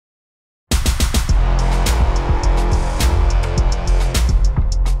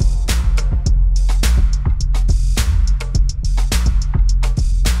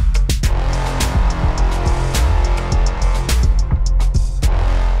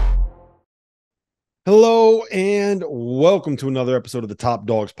Hello and welcome to another episode of the Top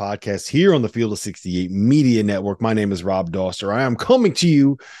Dogs podcast here on the Field of 68 Media Network. My name is Rob Doster. I am coming to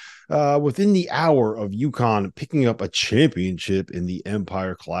you within the hour of UConn picking up a championship in the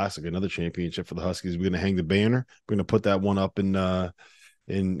Empire Classic, another championship for the Huskies. We're going to hang the banner. We're going to put that one up in the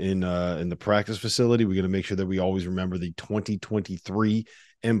practice facility. We're going to make sure that we always remember the 2023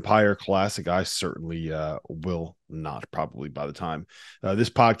 Empire Classic. I certainly will not, probably by the time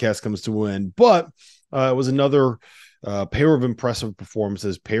this podcast comes to an end. But it was another pair of impressive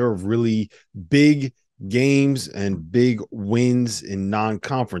performances, pair of really big games and big wins in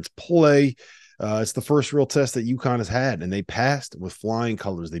non-conference play. It's the first real test that UConn has had, and they passed with flying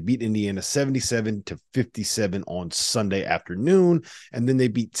colors. They beat Indiana 77-57 on Sunday afternoon, and then they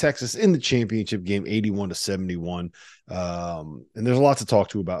beat Texas in the championship game 81-71. And there's a lot to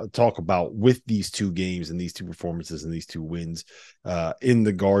talk about with these two games and these two performances and these two wins in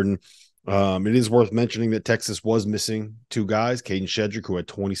the Garden. It is worth mentioning that Texas was missing two guys. Caden Shedrick, who had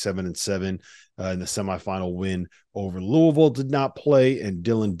 27-7 in the semifinal win over Louisville, did not play, and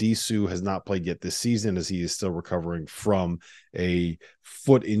Dylan Disu has not played yet this season as he is still recovering from a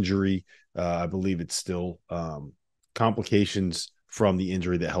foot injury. I believe it's still complications from the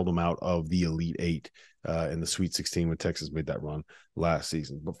injury that held him out of the Elite Eight in the Sweet 16 when Texas made that run last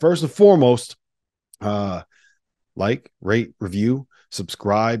season. But first and foremost, like, rate, review,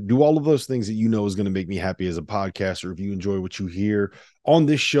 subscribe, do all of those things that you know is going to make me happy as a podcaster. If you enjoy what you hear on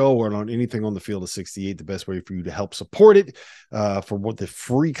this show or on anything on the Field of 68, the best way for you to help support it for what the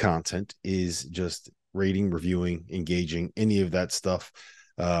free content is just rating, reviewing, engaging, any of that stuff,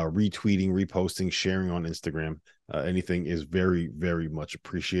 retweeting, reposting, sharing on Instagram. Anything is very, very much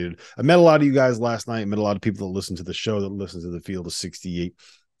appreciated. I met a lot of you guys last night. I met a lot of people that listen to the show, that listen to the Field of 68.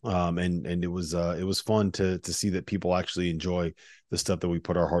 And it was fun to see that people actually enjoy the stuff that we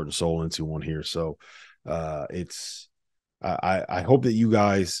put our heart and soul into on here. So I hope that you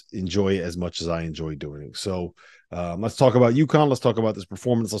guys enjoy it as much as I enjoy doing it. So let's talk about UConn. Let's talk about this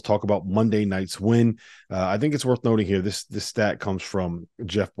performance. Let's talk about Monday night's win. I think it's worth noting here, this stat comes from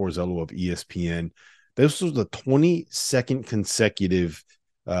Jeff Borzello of ESPN. This was the 22nd consecutive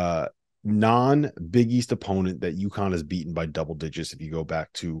non-Big East opponent that UConn has beaten by double digits if you go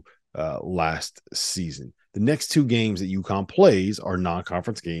back to last season. The next two games that UConn plays are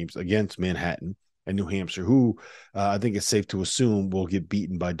non-conference games against Manhattan and New Hampshire, who I think it's safe to assume will get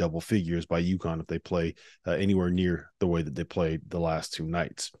beaten by double figures by UConn if they play anywhere near the way that they played the last two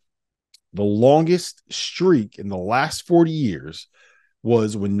nights. The longest streak in the last 40 years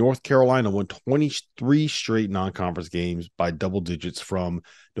was when North Carolina won 23 straight non-conference games by double digits from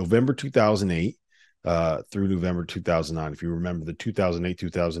November 2008 through November 2009. If you remember, the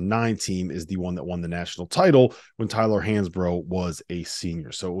 2008-2009 team is the one that won the national title when Tyler Hansbrough was a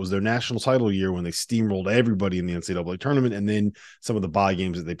senior. So it was their national title year when they steamrolled everybody in the NCAA tournament, and then some of the bye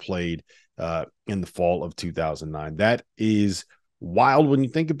games that they played in the fall of 2009. That is wild when you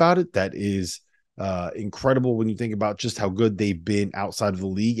think about it. That is incredible when you think about just how good they've been outside of the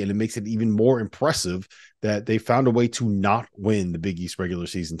league, and it makes it even more impressive that they found a way to not win the Big East regular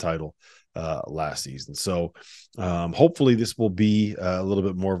season title last season. So hopefully this will be a little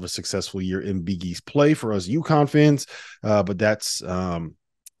bit more of a successful year in Big East play for us UConn fans, but that's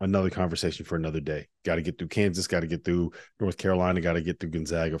another conversation for another day. Got to get through Kansas, got to get through North Carolina, got to get through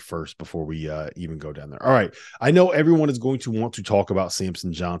Gonzaga first before we even go down there. All right. I know everyone is going to want to talk about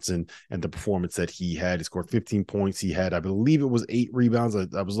Samson Johnson and the performance that he had. He scored 15 points. He had, I believe it was 8 rebounds.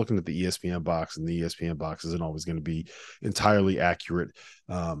 I was looking at the ESPN box, and the ESPN box isn't always going to be entirely accurate.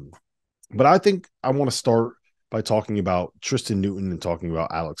 But I think I want to start by talking about Tristan Newton and talking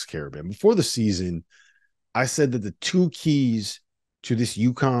about Alex Karaban. Before the season, I said that the two keys to this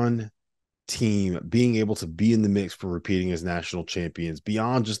UConn team being able to be in the mix for repeating as national champions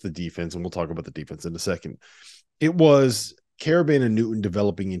beyond just the defense, and we'll talk about the defense in a second, it was Karaban and Newton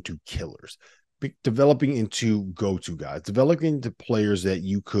developing into killers, developing into go-to guys, developing into players that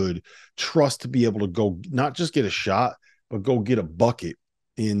you could trust to be able to go not just get a shot, but go get a bucket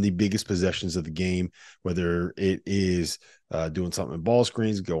in the biggest possessions of the game, whether it is doing something in ball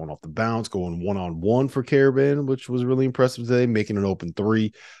screens, going off the bounce, going one-on-one for Karaban, which was really impressive today, making an open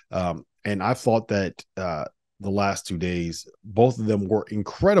three. And I thought that the last 2 days, both of them were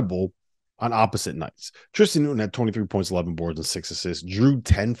incredible on opposite nights. Tristan Newton had 23 points, 11 boards, and 6 assists, drew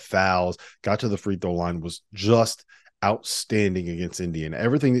 10 fouls, got to the free throw line, was just outstanding against Indiana.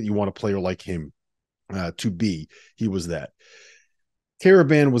 Everything that you want a player like him to be, he was that.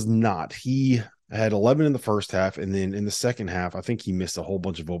 Karaban was not. He had 11 in the first half, and then in the second half, I think he missed a whole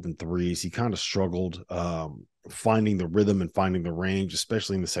bunch of open threes. He kind of struggled finding the rhythm and finding the range,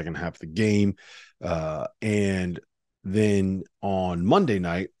 especially in the second half of the game. And then on Monday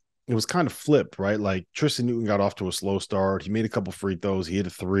night, it was kind of flipped, right? Like Tristan Newton got off to a slow start. He made a couple free throws. He hit a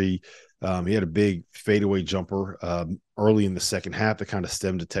three. He had a big fadeaway jumper early in the second half that kind of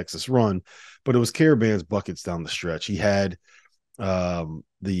stemmed the Texas run, but it was Caravan's buckets down the stretch. He had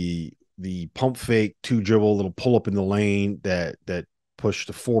the pump fake, two dribble, little pull up in the lane that pushed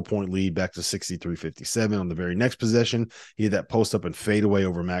a 4-point lead back to 63-57 on the very next possession. He had that post up and fade away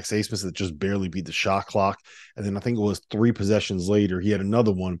over Max Asmus that just barely beat the shot clock. And then I think it was 3 possessions later, he had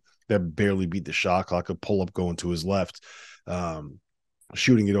another one that barely beat the shot clock, a pull up going to his left,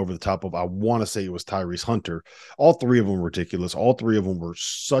 shooting it over the top of, I want to say it was Tyrese Hunter. All 3 of them were ridiculous. All 3 of them were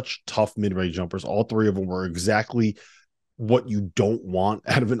such tough mid-range jumpers. All 3 of them were exactly what you don't want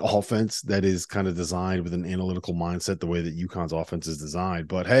out of an offense that is kind of designed with an analytical mindset, the way that UConn's offense is designed.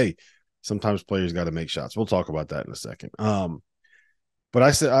 But hey, sometimes players got to make shots. We'll talk about that in a second. But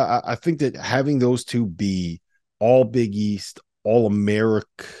I think that having those 2 be all Big East, all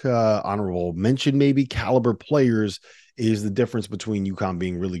America, honorable mention, maybe caliber players is the difference between UConn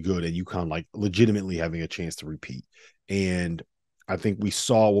being really good and UConn like legitimately having a chance to repeat. And I think we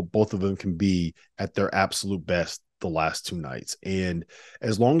saw what both of them can be at their absolute best the last 2 nights. And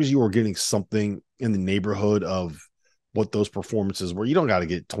as long as you are getting something in the neighborhood of what those performances were, you don't got to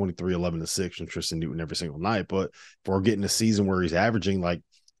get 23, 11 to 6 from Tristan Newton every single night. But if we're getting a season where he's averaging like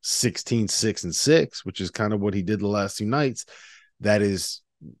 16, 6, and 6, which is kind of what he did the last 2 nights, that is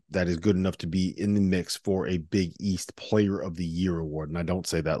good enough to be in the mix for a Big East Player of the Year award. And I don't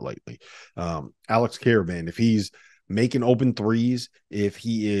say that lightly. Alex Caravan, if he's making open threes, if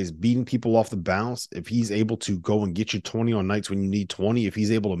he is beating people off the bounce, if he's able to go and get you 20 on nights when you need 20, if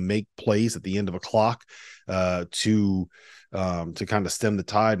he's able to make plays at the end of a clock to kind of stem the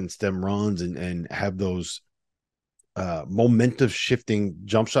tide and stem runs and have those momentum shifting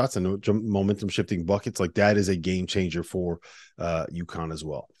jump shots and momentum shifting buckets, like that is a game changer for UConn as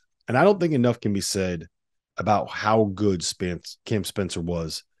well. And I don't think enough can be said about how good Cam Spencer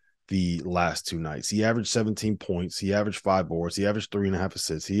was the last 2 nights. He averaged 17 points. He averaged 5 boards. He averaged 3.5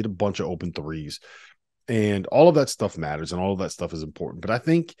 assists. He had a bunch of open threes, and all of that stuff matters, and all of that stuff is important. But I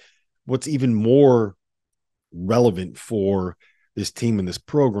think what's even more relevant for this team and this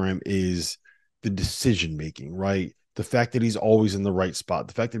program is the decision-making, right? The fact that he's always in the right spot,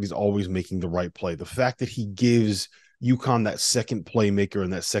 the fact that he's always making the right play, the fact that he gives UConn that second playmaker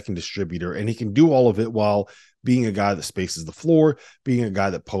and that second distributor, and he can do all of it while being a guy that spaces the floor, being a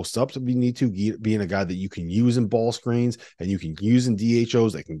guy that posts up if you need to, being a guy that you can use in ball screens and you can use in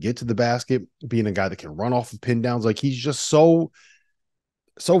DHOs that can get to the basket, being a guy that can run off of pin downs. Like he's just so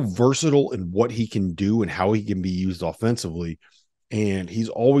versatile in what he can do and how he can be used offensively. And he's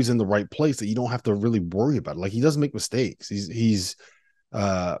always in the right place that you don't have to really worry about it. Like he doesn't make mistakes. He's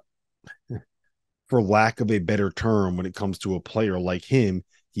for lack of a better term, when it comes to a player like him,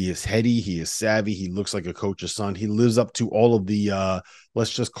 he is heady, he is savvy, he looks like a coach's son. He lives up to all of the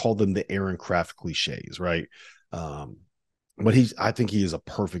let's just call them the Aaron Craft cliches, right? But I think he is a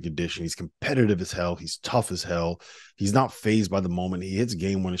perfect addition. He's competitive as hell, he's tough as hell, he's not fazed by the moment. He hits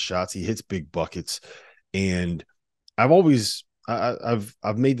game-winning shots, he hits big buckets. And I've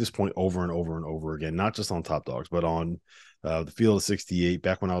made this point over and over and over again, not just on Top Dogs, but on the Field of 68,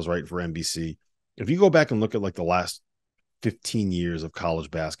 back when I was writing for NBC. If you go back and look at like the last 15 years of college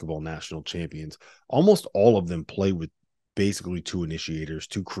basketball national champions, almost all of them play with basically 2 initiators,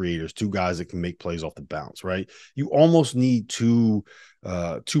 2 creators, 2 guys that can make plays off the bounce, right? You almost need 2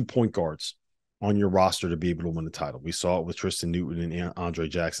 point guards on your roster to be able to win the title. We saw it with Tristan Newton and Andre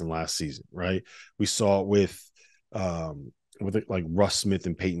Jackson last season, right? We saw it with like Russ Smith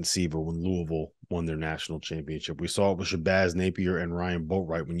and Peyton Siva when Louisville won their national championship. We saw it with Shabazz Napier and Ryan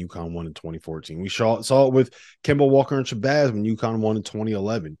Boatwright when UConn won in 2014. We saw it with Kemba Walker and Shabazz when UConn won in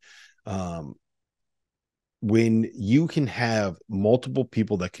 2011. When you can have multiple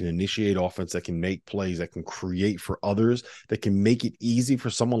people that can initiate offense, that can make plays, that can create for others, that can make it easy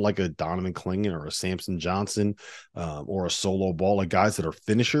for someone like a Donovan Clingan or a Samson Johnson or a Solo Ball, like guys that are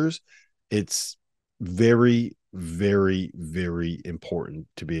finishers, it's very, very, very important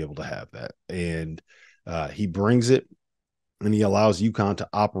to be able to have that. And he brings it, and he allows UConn to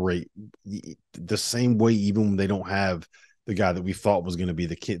operate the same way, even when they don't have the guy that we thought was going to be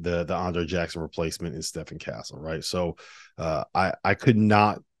the Andre Jackson replacement in Stephon Castle, right? So I could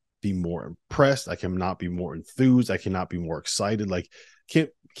not be more impressed. I cannot be more enthused. I cannot be more excited. Like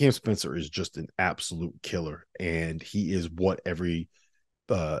Cam Spencer is just an absolute killer, and he is what every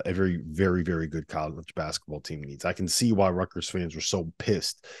a very, very, very good college basketball team needs. I can see why Rutgers fans were so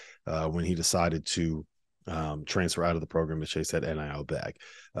pissed when he decided to transfer out of the program to chase that NIL bag.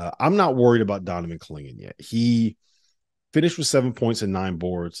 I'm not worried about Donovan Clingan yet. He finished with 7 points and 9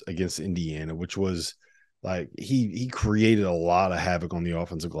 boards against Indiana, which was like he created a lot of havoc on the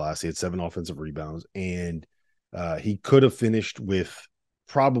offensive glass. He had 7 offensive rebounds, and he could have finished with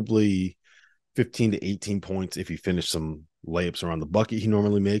probably 15 to 18 points if he finished some layups around the bucket he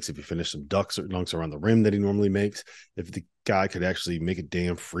normally makes, if he finished some dunks around the rim that he normally makes, if the guy could actually make a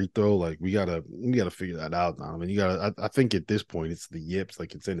damn free throw. Like we gotta figure that out now. I mean, I think at this point it's the yips,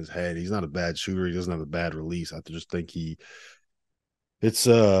 like it's in his head. He's not a bad shooter. He doesn't have a bad release. I just think it's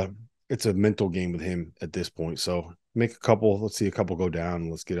a mental game with him at this point. So let's see a couple go down.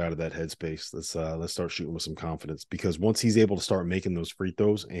 Let's get out of that headspace. Let's start shooting with some confidence, because once he's able to start making those free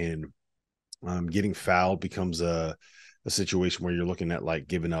throws and getting fouled becomes a situation where you're looking at like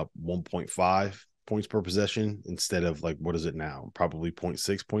giving up 1.5 points per possession instead of like, what is it now? Probably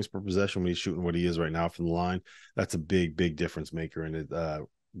 0.6 points per possession when he's shooting what he is right now from the line. That's a big, big difference maker. And it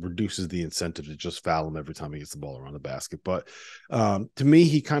reduces the incentive to just foul him every time he gets the ball around the basket. But to me,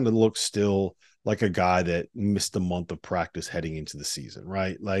 he kind of looks still like a guy that missed a month of practice heading into the season,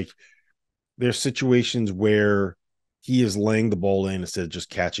 right? Like there's situations where he is laying the ball in instead of just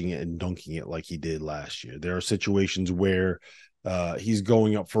catching it and dunking it like he did last year. There are situations where he's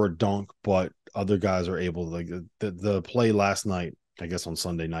going up for a dunk, but other guys are able to, like the play last night, I guess on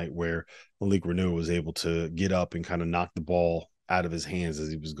Sunday night, where Malik Reneau was able to get up and kind of knock the ball out of his hands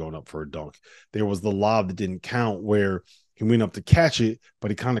as he was going up for a dunk. There was the lob that didn't count where he went up to catch it, but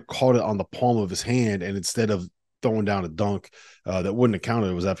he kind of caught it on the palm of his hand, and instead of throwing down a dunk that wouldn't have counted,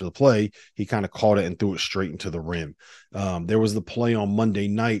 it was after the play, he kind of caught it and threw it straight into the rim. There was the play on Monday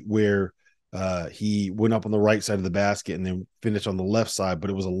night where he went up on the right side of the basket and then finished on the left side, but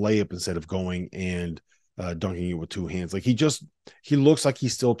it was a layup instead of going and dunking it with 2 hands. Like he looks like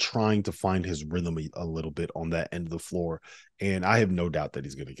he's still trying to find his rhythm a little bit on that end of the floor. And I have no doubt that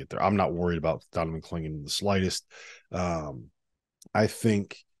he's going to get there. I'm not worried about Donovan Clingan in the slightest. I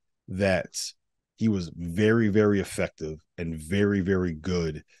think that he was very, very effective and very, very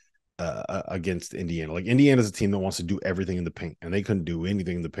good against Indiana. Like Indiana's a team that wants to do everything in the paint, and they couldn't do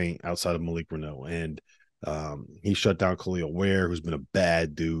anything in the paint outside of Malik Reneau. And he shut down Khalil Ware, who's been a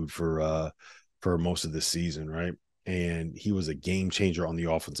bad dude for most of this season, right? And he was a game changer on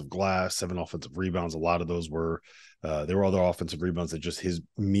the offensive glass, 7 offensive rebounds. A lot of those were there were other offensive rebounds that just his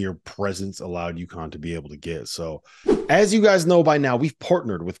mere presence allowed UConn to be able to get. So as you guys know by now, we've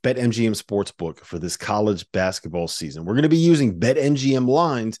partnered with BetMGM Sportsbook for this college basketball season. We're going to be using BetMGM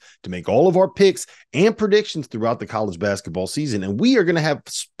lines to make all of our picks and predictions throughout the college basketball season. And we are going to have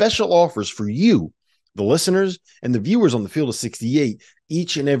special offers for you, the listeners and the viewers on the Field of 68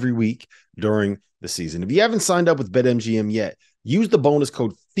 each and every week during the season. If you haven't signed up with BetMGM yet, use the bonus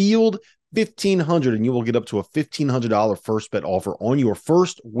code FIELD1500 and you will get up to a $1,500 first bet offer on your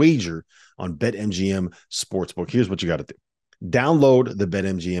first wager on BetMGM Sportsbook. Here's what you got to do. Download the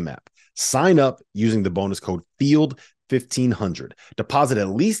BetMGM app. Sign up using the bonus code FIELD1500. Deposit at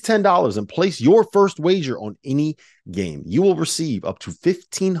least $10 and place your first wager on any game. You will receive up to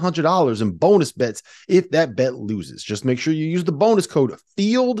 $1,500 in bonus bets if that bet loses. Just make sure you use the bonus code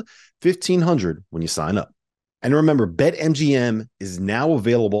FIELD1500 when you sign up. And remember, BetMGM is now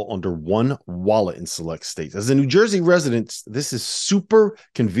available under one wallet in select states. As a New Jersey resident, this is super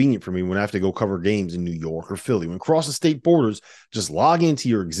convenient for me when I have to go cover games in New York or Philly. When crossing state borders, just log into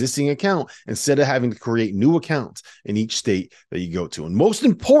your existing account instead of having to create new accounts in each state that you go to. And most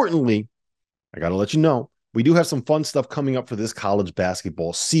importantly, I got to let you know, we do have some fun stuff coming up for this college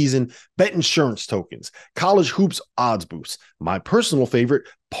basketball season. Bet insurance tokens, college hoops odds boosts, my personal favorite,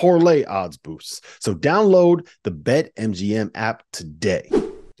 parlay odds boosts. So download the BetMGM app today.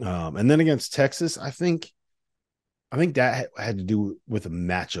 And then against Texas, I think that had to do with a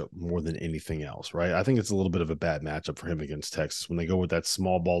matchup more than anything else, right? I think it's a little bit of a bad matchup for him against Texas when they go with that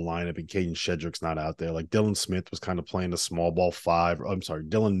small ball lineup and Caden Shedrick's not out there. Like Dylan Smith was kind of playing a small ball 5.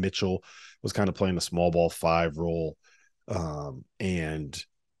 Dylan Mitchell was kind of playing a small ball 5 role. And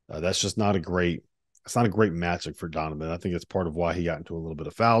that's just not a great matchup for Donovan. I think it's part of why he got into a little bit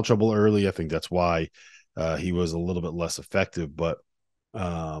of foul trouble early. I think that's why he was a little bit less effective, but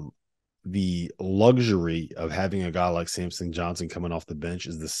the luxury of having a guy like Samson Johnson coming off the bench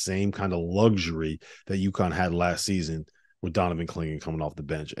is the same kind of luxury that UConn had last season with Donovan Clingan coming off the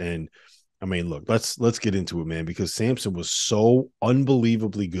bench. And I mean, look, let's get into it, man, because Samson was so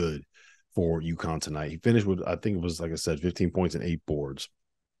unbelievably good for UConn tonight. He finished with, I think it was, like I said, 15 points and 8 boards.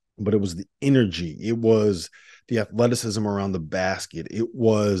 but it was the energy. It was the athleticism around the basket. It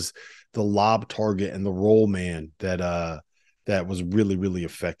was the lob target and the roll man that was really, really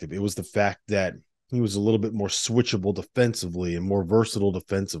effective. It was the fact that he was a little bit more switchable defensively and more versatile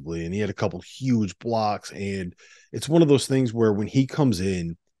defensively. And he had a couple huge blocks. And it's one of those things where when he comes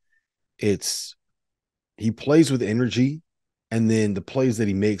in, he plays with energy. And then the plays that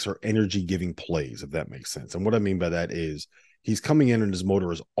he makes are energy giving plays, if that makes sense. And what I mean by that is he's coming in and his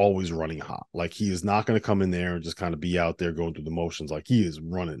motor is always running hot. Like he is not going to come in there and just kind of be out there going through the motions. Like he is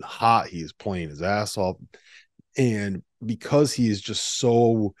running hot. He is playing his ass off. And because he is just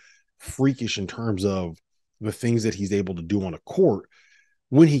so freakish in terms of the things that he's able to do on a court,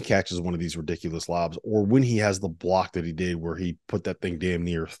 when he catches one of these ridiculous lobs, or when he has the block that he did where he put that thing damn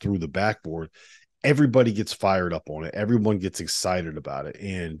near through the backboard, everybody gets fired up on it. Everyone gets excited about it.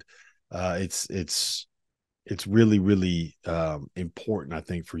 And it's really, really important, I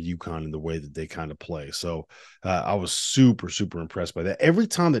think, for UConn in the way that they kind of play. So I was super, super impressed by that. Every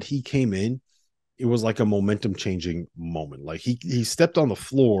time that he came in, it was like a momentum changing moment. Like he stepped on the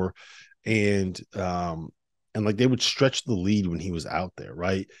floor and like they would stretch the lead when he was out there,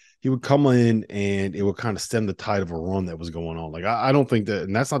 right? He would come in and it would kind of stem the tide of a run that was going on. Like I don't think that,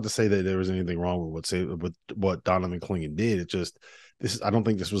 and that's not to say that there was anything wrong with what Donovan Clingan did. It just I don't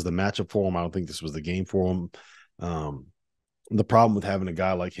think this was the matchup for him. I don't think this was the game for him. The problem with having a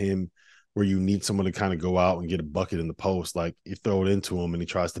guy like him where you need someone to kind of go out and get a bucket in the post, like you throw it into him and he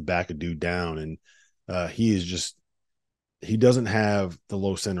tries to back a dude down, and he doesn't have the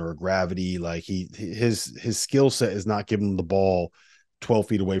low center of gravity. Like his skill set is not giving him the ball 12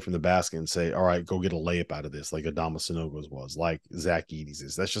 feet away from the basket and say, all right, go get a layup out of this, like Adama Sanogo's was, like Zach Edey's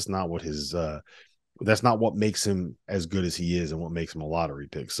is. That's just not what that's not what makes him as good as he is and what makes him a lottery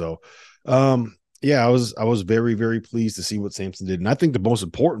pick. So, yeah, I was very, very pleased to see what Sampson did. And I think the most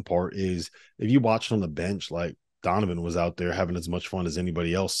important part is if you watched on the bench, like Donovan was out there having as much fun as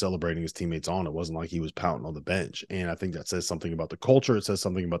anybody else celebrating his teammates on. It wasn't like he was pouting on the bench. And I think that says something about the culture. It says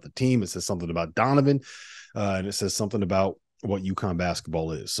something about the team. It says something about Donovan. And it says something about what UConn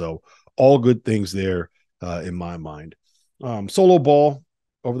basketball is. So all good things there in my mind. Solo ball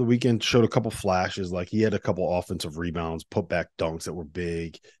over the weekend showed a couple flashes. Like he had a couple offensive rebounds, put back dunks that were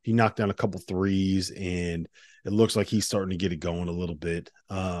big. He knocked down a couple threes, and it looks like he's starting to get it going a little bit.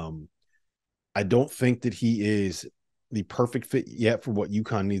 I don't think that he is the perfect fit yet for what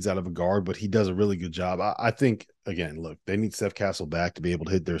UConn needs out of a guard, but he does a really good job. I think, again, look, they need Steph Castle back to be able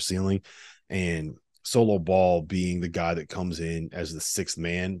to hit their ceiling, and Solo Ball being the guy that comes in as the sixth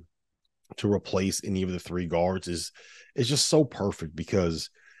man to replace any of the three guards is just so perfect because,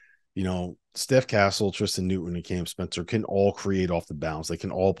 you know, Steph Castle, Tristan Newton, and Cam Spencer can all create off the bounce. They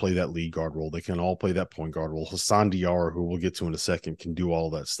can all play that lead guard role. They can all play that point guard role. Hassan Diarra, who we'll get to in a second, can do all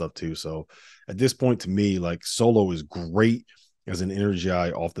that stuff too. So at this point, to me, like Solo is great as an energy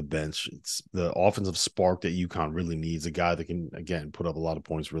guy off the bench. It's the offensive spark that UConn really needs, a guy that can, again, put up a lot of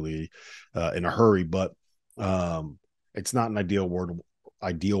points really in a hurry. But it's not an ideal world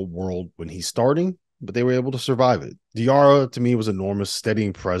when he's starting, but they were able to survive it. Diarra, to me, was enormous,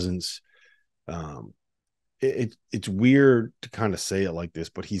 steadying presence. It's weird to kind of say it like this,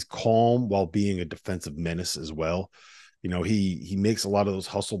 but he's calm while being a defensive menace as well. You know, he makes a lot of those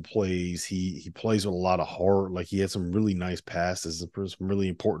hustle plays. He plays with a lot of heart. Like he had some really nice passes, some really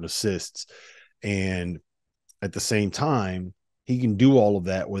important assists, and at the same time, he can do all of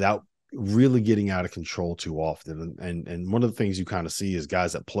that without really getting out of control too often. And one of the things you kind of see is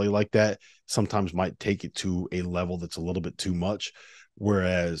guys that play like that sometimes might take it to a level that's a little bit too much.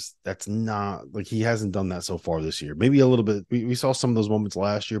 Whereas that's not, like, he hasn't done that so far this year. Maybe a little bit. We saw some of those moments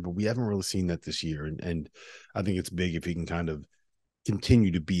last year, but we haven't really seen that this year. And I think it's big if he can kind of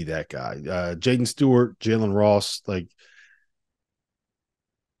continue to be that guy. Jaden Stewart, Jalen Ross,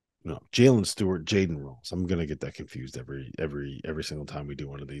 Jalen Stewart, Jaden Ross. I'm gonna get that confused every single time we do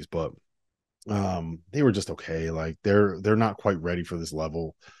one of these, but they were just okay. Like they're not quite ready for this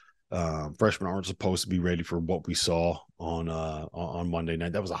level. Freshmen aren't supposed to be ready for what we saw on Monday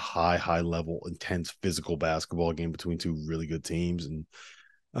night. That was a high level, intense physical basketball game between two really good teams. And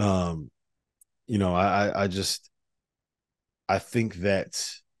I think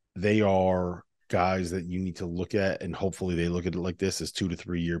that they are guys that you need to look at, and hopefully they look at it like this as 2 to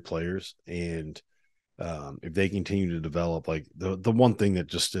 3 year players. And if they continue to develop, like the one thing that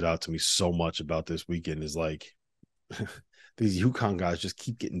just stood out to me so much about this weekend is like these UConn guys just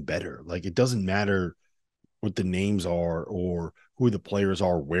keep getting better. Like it doesn't matter what the names are or who the players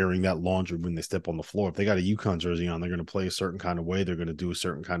are wearing that laundry when they step on the floor. If they got a UConn jersey on, they're going to play a certain kind of way. They're going to do a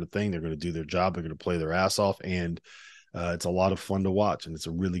certain kind of thing. They're going to do their job. They're going to play their ass off. And It's a lot of fun to watch, and it's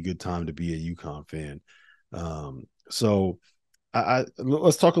a really good time to be a UConn fan. So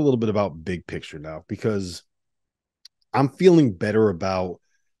let's talk a little bit about big picture now, because I'm feeling better about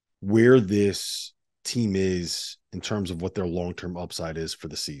where this team is in terms of what their long-term upside is for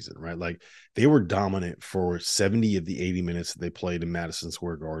the season, right? Like, they were dominant for 70 of the 80 minutes that they played in Madison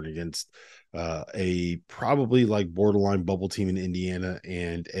Square Garden against a probably like borderline bubble team in Indiana,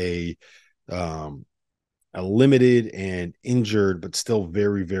 and um, a limited and injured but still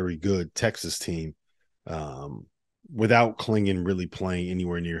very, very good Texas team, um, without Clingan really playing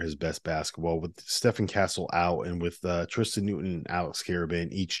anywhere near his best basketball, with Stephen Castle out and with Tristan Newton and Alex Caravan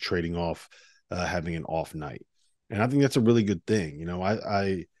each trading off, having an off night. And I think that's a really good thing.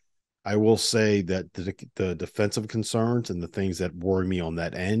 I will say that the defensive concerns and the things that worry me on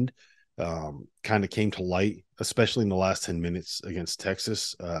that end kind of came to light, especially in the last 10 minutes against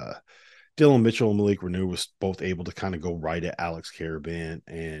Texas. Dylan Mitchell and Malik Renew was both able to kind of go right at Alex Caravan,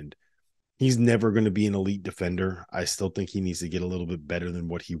 and he's never going to be an elite defender. I still think he needs to get a little bit better than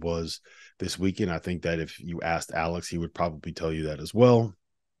what he was this weekend. I think that if you asked Alex, he would probably tell you that as well.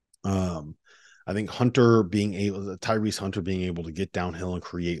 I think Tyrese Hunter being able to get downhill and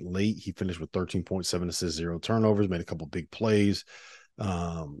create late. He finished with 13.7 assists, 0 turnovers, made a couple big plays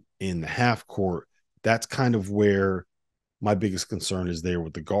in the half court. That's kind of where my biggest concern is there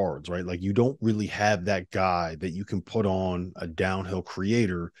with the guards, right? Like, you don't really have that guy that you can put on a downhill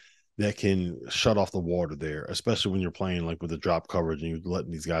creator that can shut off the water there, especially when you're playing like with the drop coverage and you're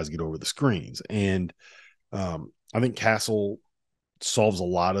letting these guys get over the screens. And I think Castle solves a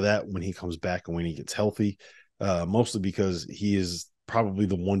lot of that when he comes back and when he gets healthy, mostly because he is probably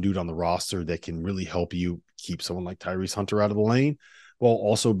the one dude on the roster that can really help you keep someone like Tyrese Hunter out of the lane, while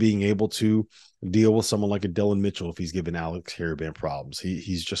also being able to deal with someone like a Dylan Mitchell if he's giving Alex Caravan problems.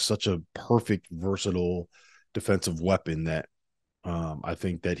 He's just such a perfect, versatile defensive weapon that I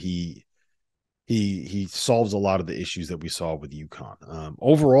think that he solves a lot of the issues that we saw with UConn.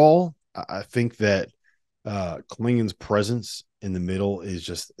 Overall, I think that Clingan's presence in the middle is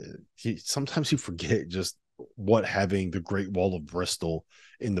just, sometimes you forget just what having the Great Wall of Bristol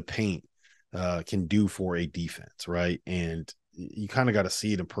in the paint can do for a defense, right? And you kind of got to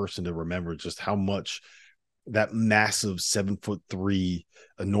see it in person to remember just how much that massive 7'3"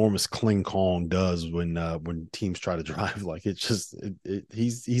 enormous Kling Kong does when teams try to drive. Like, it's just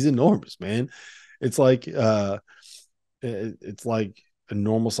he's enormous, man. It's like it's like a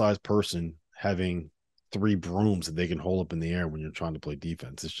normal sized person having 3 brooms that they can hold up in the air when you're trying to play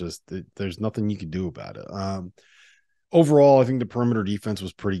defense. It's just there's nothing you can do about it. Overall, I think the perimeter defense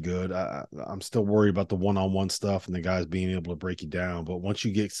was pretty good. I'm still worried about the one-on-one stuff and the guys being able to break you down. But once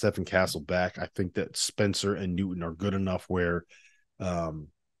you get Stephen Castle back, I think that Spencer and Newton are good enough where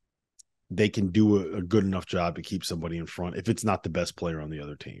they can do a good enough job to keep somebody in front if it's not the best player on the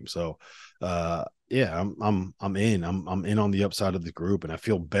other team. So, yeah, I'm in. I'm in on the upside of the group, and I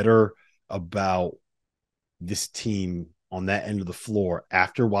feel better about this team on that end of the floor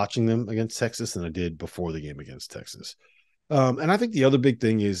after watching them against Texas than I did before the game against Texas. And I think the other big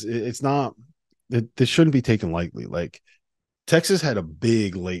thing is it's not that this shouldn't be taken lightly. Like, Texas had a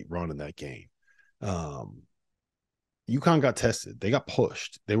big late run in that game. UConn got tested. They got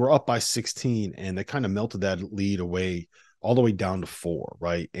pushed. They were up by 16, and they kind of melted that lead away all the way down to 4,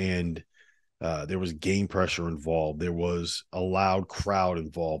 right? And there was game pressure involved. There was a loud crowd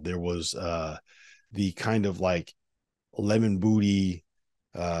involved. There was the kind of like lemon booty,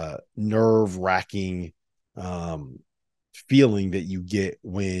 nerve wracking feeling that you get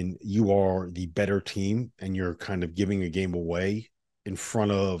when you are the better team and you're kind of giving a game away in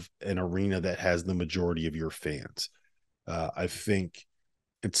front of an arena that has the majority of your fans. I think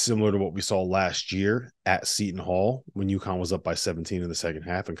it's similar to what we saw last year at Seton Hall when UConn was up by 17 in the second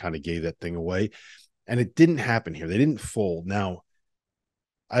half and kind of gave that thing away. And it didn't happen here. They didn't fold. Now,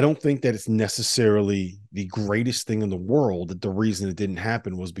 I don't think that it's necessarily the greatest thing in the world that the reason it didn't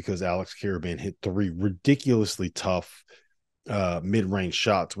happen was because Alex Caravan hit 3 ridiculously tough mid-range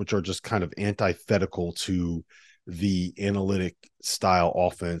shots, which are just kind of antithetical to the analytic style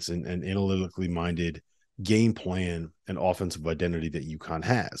offense and analytically minded game plan and offensive identity that UConn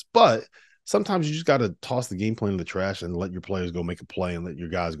has. But sometimes you just got to toss the game plan in the trash and let your players go make a play and let your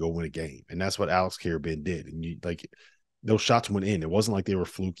guys go win a game. And that's what Alex Caravan did. And you like those shots went in. It wasn't like they were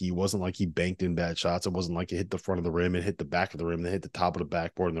fluky. It wasn't like he banked in bad shots. It wasn't like it hit the front of the rim and hit the back of the rim, then hit the top of the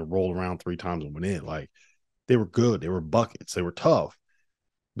backboard and then rolled around 3 times and went in. Like, they were good. They were buckets. They were tough,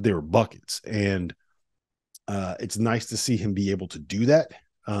 but they were buckets. And it's nice to see him be able to do that.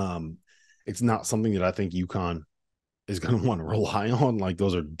 It's not something that I think UConn is going to want to rely on. Like,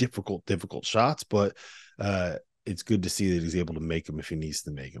 those are difficult shots, but it's good to see that he's able to make them if he needs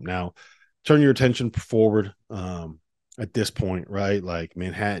to make them. Now, turn your attention forward at this point, right? Like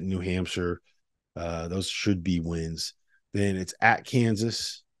Manhattan, New Hampshire, those should be wins. Then it's at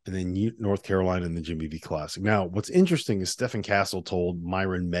Kansas and then North Carolina in the Jimmy V Classic. Now, what's interesting is Stephon Castle told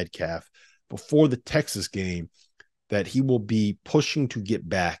Myron Metcalf before the Texas game that he will be pushing to get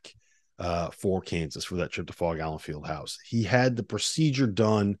back for Kansas for that trip to Fog Allen Fieldhouse. He had the procedure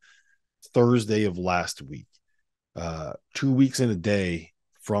done Thursday of last week. 2 weeks and a day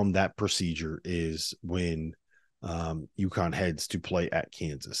from that procedure is when UConn heads to play at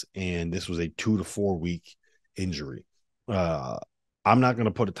Kansas. And this was a 2 to 4 week injury. I'm not going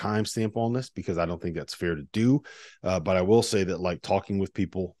to put a timestamp on this because I don't think that's fair to do. But I will say that, like, talking with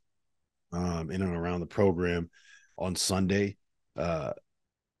people in and around the program on Sunday,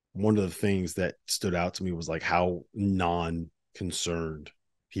 one of the things that stood out to me was like how non-concerned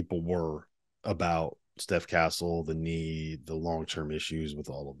people were about Steph Castle, the knee, the long-term issues with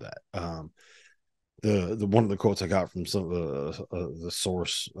all of that. The one of the quotes I got from some of the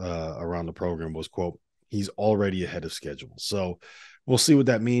source around the program was, quote, "He's already ahead of schedule." So we'll see what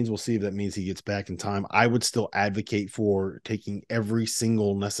that means. We'll see if that means he gets back in time. I would still advocate for taking every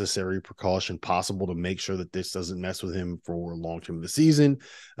single necessary precaution possible to make sure that this doesn't mess with him for long term of the season,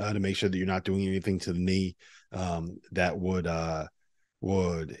 to make sure that you're not doing anything to the knee that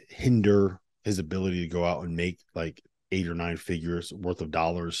would hinder his ability to go out and make like 8 or 9 figures worth of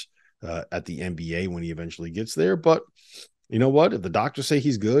dollars at the NBA when he eventually gets there. But you know what? If the doctors say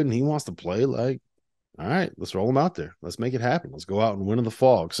he's good and he wants to play, like, all right, let's roll him out there. Let's make it happen. Let's go out and win in the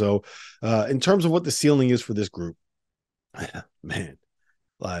Fog. So in terms of what the ceiling is for this group, man,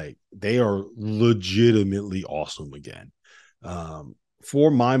 like, they are legitimately awesome again. For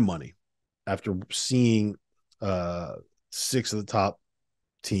my money, after seeing 6 of the top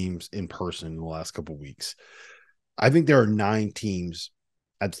teams in person in the last couple of weeks, I think there are 9 teams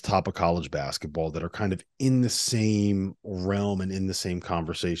at the top of college basketball that are kind of in the same realm and in the same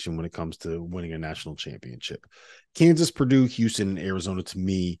conversation when it comes to winning a national championship. Kansas, Purdue, Houston, and Arizona, to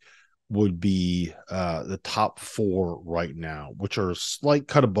me, would be the top 4 right now, which are a slight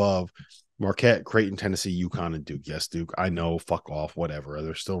cut above Marquette, Creighton, Tennessee, UConn, and Duke. Yes, Duke, I know, fuck off, whatever.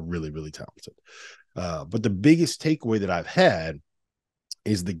 They're still really, really talented. But the biggest takeaway that I've had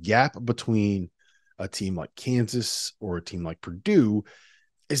is the gap between a team like Kansas or a team like Purdue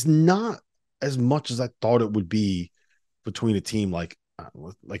is not as much as I thought it would be between a team like a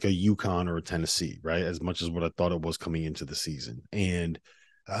UConn or a Tennessee, right? As much as what I thought it was coming into the season. And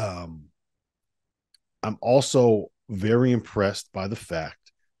I'm also very impressed by the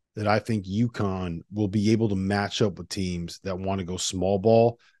fact that I think UConn will be able to match up with teams that want to go small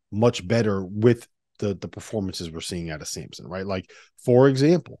ball much better with the performances we're seeing out of Sampson, right? Like, for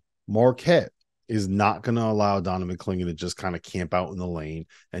example, Marquette is not going to allow Donovan Clingan to just kind of camp out in the lane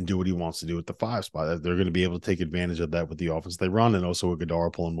and do what he wants to do at the 5 spot. They're going to be able to take advantage of that with the offense they run, and also with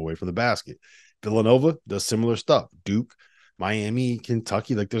Gadara pulling him away from the basket. Villanova does similar stuff. Duke, Miami,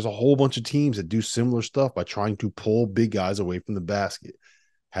 Kentucky, like, there's a whole bunch of teams that do similar stuff by trying to pull big guys away from the basket.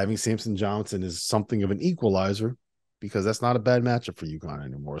 Having Samson Johnson is something of an equalizer because that's not a bad matchup for UConn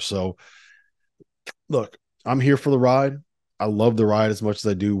anymore. So, look, I'm here for the ride. I love the ride as much as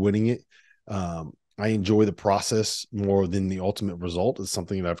I do winning it. I enjoy the process more than the ultimate result. It's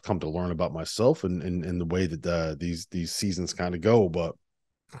something that I've come to learn about myself and the way that these seasons kind of go. But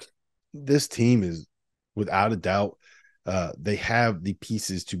this team is, without a doubt, they have the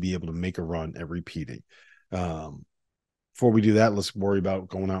pieces to be able to make a run at repeating. Before we do that, let's worry about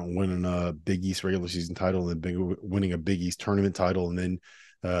going out and winning a Big East regular season title and then winning a Big East tournament title and then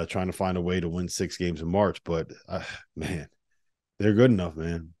trying to find a way to win 6 games in March. But man, they're good enough,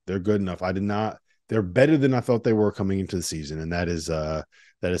 man. They're good enough. They're better than I thought they were coming into the season. And that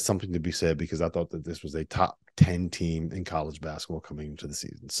is something to be said, because I thought that this was a top 10 team in college basketball coming into the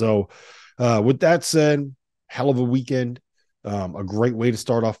season. So with that said, hell of a weekend. A great way to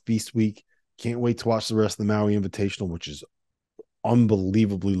start off Feast Week. Can't wait to watch the rest of the Maui Invitational, which is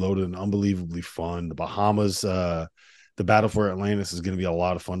unbelievably loaded and unbelievably fun. The Bahamas, the Battle for Atlantis is going to be a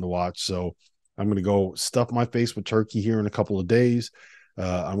lot of fun to watch. So I'm going to go stuff my face with turkey here in a couple of days.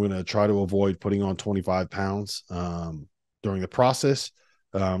 I'm going to try to avoid putting on 25 pounds during the process.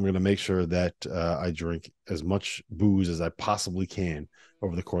 I'm going to make sure that I drink as much booze as I possibly can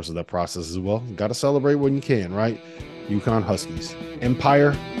over the course of that process as well. Got to celebrate when you can, right? UConn Huskies.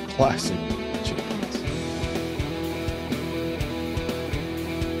 Empire Classic.